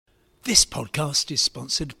This podcast is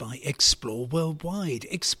sponsored by Explore Worldwide.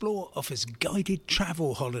 Explore offers guided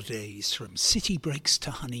travel holidays from city breaks to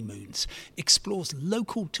honeymoons. Explore's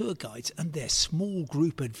local tour guides and their small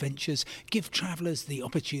group adventures give travellers the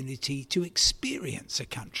opportunity to experience a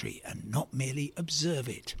country and not merely observe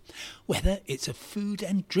it. Whether it's a food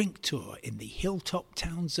and drink tour in the hilltop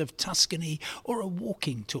towns of Tuscany or a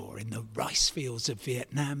walking tour in the rice fields of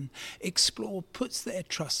Vietnam, Explore puts their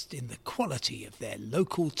trust in the quality of their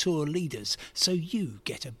local tour leaders so you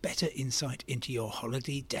get a better insight into your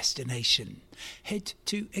holiday destination. Head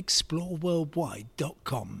to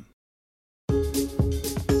exploreworldwide.com.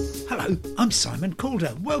 Hello, I'm Simon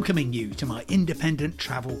Calder, welcoming you to my independent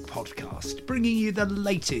travel podcast, bringing you the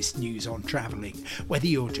latest news on travelling, whether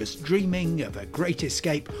you're just dreaming of a great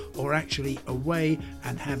escape or actually away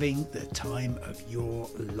and having the time of your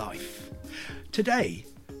life. Today,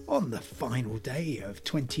 on the final day of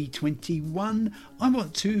 2021, I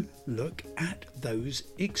want to look at those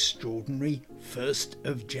extraordinary 1st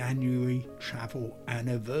of January travel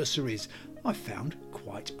anniversaries. I found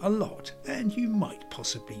quite a lot, and you might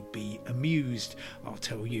possibly be amused. I'll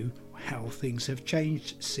tell you how things have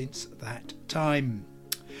changed since that time.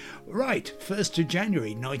 Right, 1st of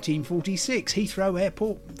January 1946, Heathrow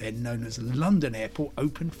Airport, then known as London Airport,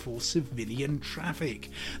 opened for civilian traffic.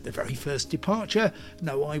 The very first departure,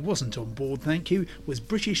 no I wasn't on board thank you, was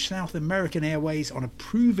British South American Airways on a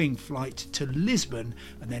proving flight to Lisbon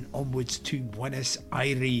and then onwards to Buenos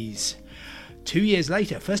Aires. 2 years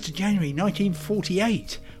later, 1st of January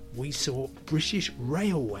 1948, we saw British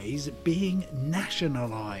Railways being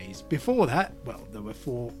nationalised. Before that, well, there were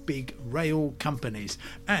 4 big rail companies,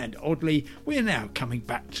 and oddly, we're now coming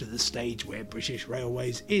back to the stage where British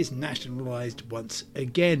Railways is nationalised once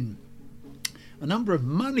again. A number of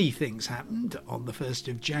money things happened on the 1st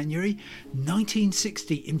of January.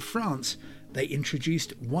 1960 in France, they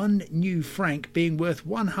introduced 1 new franc being worth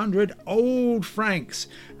 100 old francs.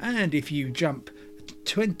 And if you jump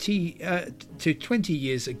 20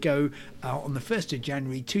 years ago, on the 1st of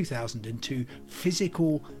January 2002,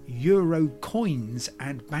 physical euro coins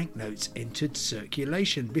and banknotes entered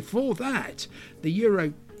circulation. Before that, the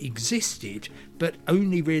euro existed, but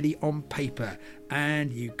only really on paper,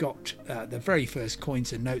 and you got the very first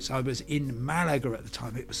coins and notes. I was in Malaga at the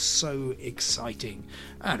time. It was so exciting,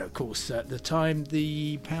 and of course at the time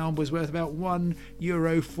the pound was worth about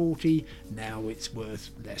 €1.40. Now it's worth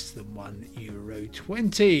less than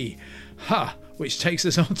 €1.20. Which takes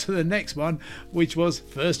us on to the next one, which was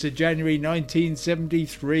 1st of January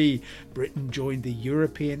 1973. Britain joined the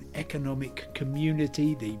European Economic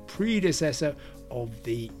Community, the predecessor of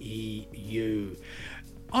the EU.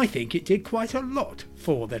 I think it did quite a lot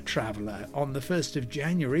for the traveller. On the 1st of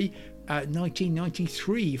January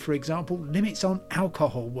 1993, for example, limits on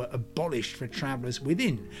alcohol were abolished for travellers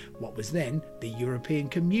within what was then the European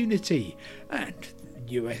Community, and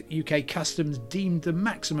UK Customs deemed the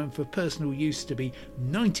maximum for personal use to be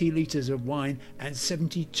 90 litres of wine and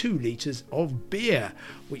 72 litres of beer,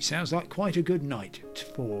 which sounds like quite a good night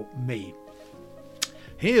for me.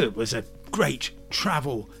 Here was a great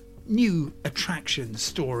travel new attraction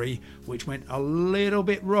story which went a little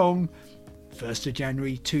bit wrong. 1st of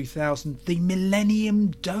January 2000, the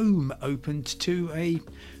Millennium Dome opened to a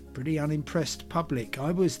pretty unimpressed public.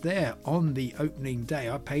 I was there on the opening day.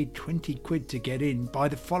 I paid 20 quid to get in. By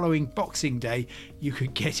the following Boxing Day, you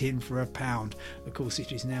could get in for £1. Of course,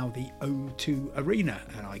 it is now the O2 Arena,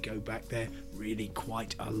 and I go back there really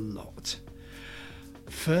quite a lot.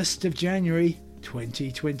 1st of January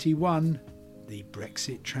 2021, the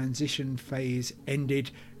Brexit transition phase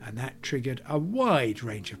ended, and that triggered a wide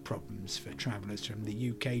range of problems for travellers from the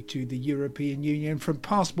UK to the European Union, from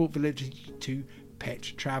passport validity to pet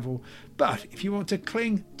travel. But if you want to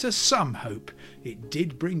cling to some hope, it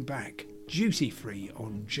did bring back duty-free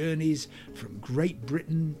on journeys from Great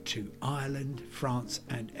Britain to Ireland, France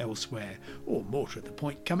and elsewhere, or more to the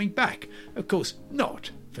point, coming back. Of course,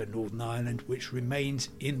 not for Northern Ireland, which remains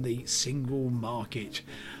in the single market.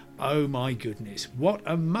 Oh my goodness, what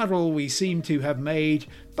a muddle we seem to have made,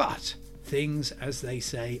 but things, as they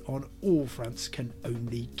say, on all fronts can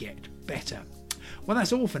only get better. Well,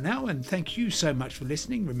 that's all for now, and thank you so much for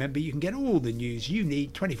listening. Remember, you can get all the news you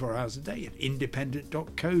need 24 hours a day at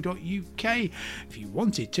independent.co.uk. If you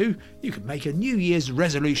wanted to, you could make a New Year's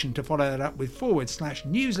resolution to follow that up with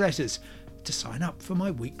 /newsletters to sign up for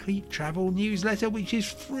my weekly travel newsletter, which is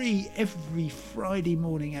free every Friday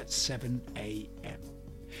morning at 7 a.m.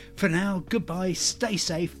 For now, goodbye, stay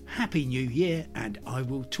safe, Happy New Year, and I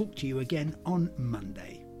will talk to you again on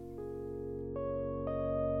Monday.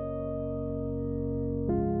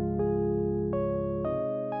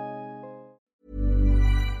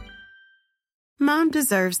 Mom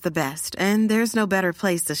deserves the best, and there's no better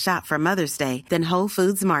place to shop for Mother's Day than Whole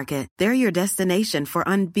Foods Market. They're your destination for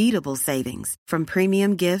unbeatable savings, from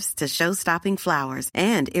premium gifts to show-stopping flowers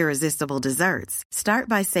and irresistible desserts. Start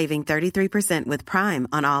by saving 33% with Prime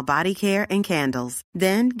on all body care and candles.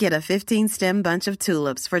 Then get a 15-stem bunch of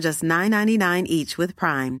tulips for just $9.99 each with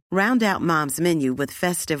Prime. Round out Mom's menu with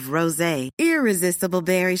festive rosé, irresistible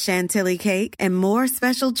berry chantilly cake, and more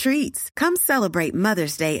special treats. Come celebrate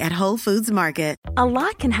Mother's Day at Whole Foods Market. A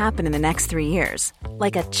lot can happen in the next 3 years.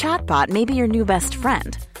 Like a chatbot may be your new best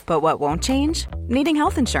friend. But what won't change? Needing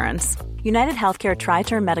health insurance. United Healthcare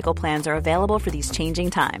Tri-Term Medical Plans are available for these changing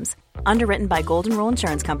times. Underwritten by Golden Rule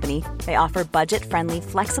Insurance Company, they offer budget-friendly,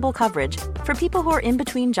 flexible coverage for people who are in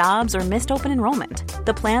between jobs or missed open enrollment.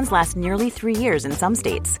 The plans last nearly 3 years in some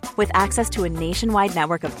states, with access to a nationwide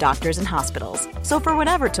network of doctors and hospitals. So for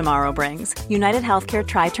whatever tomorrow brings, United Healthcare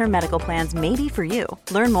Tri-Term Medical Plans may be for you.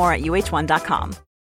 Learn more at uh1.com.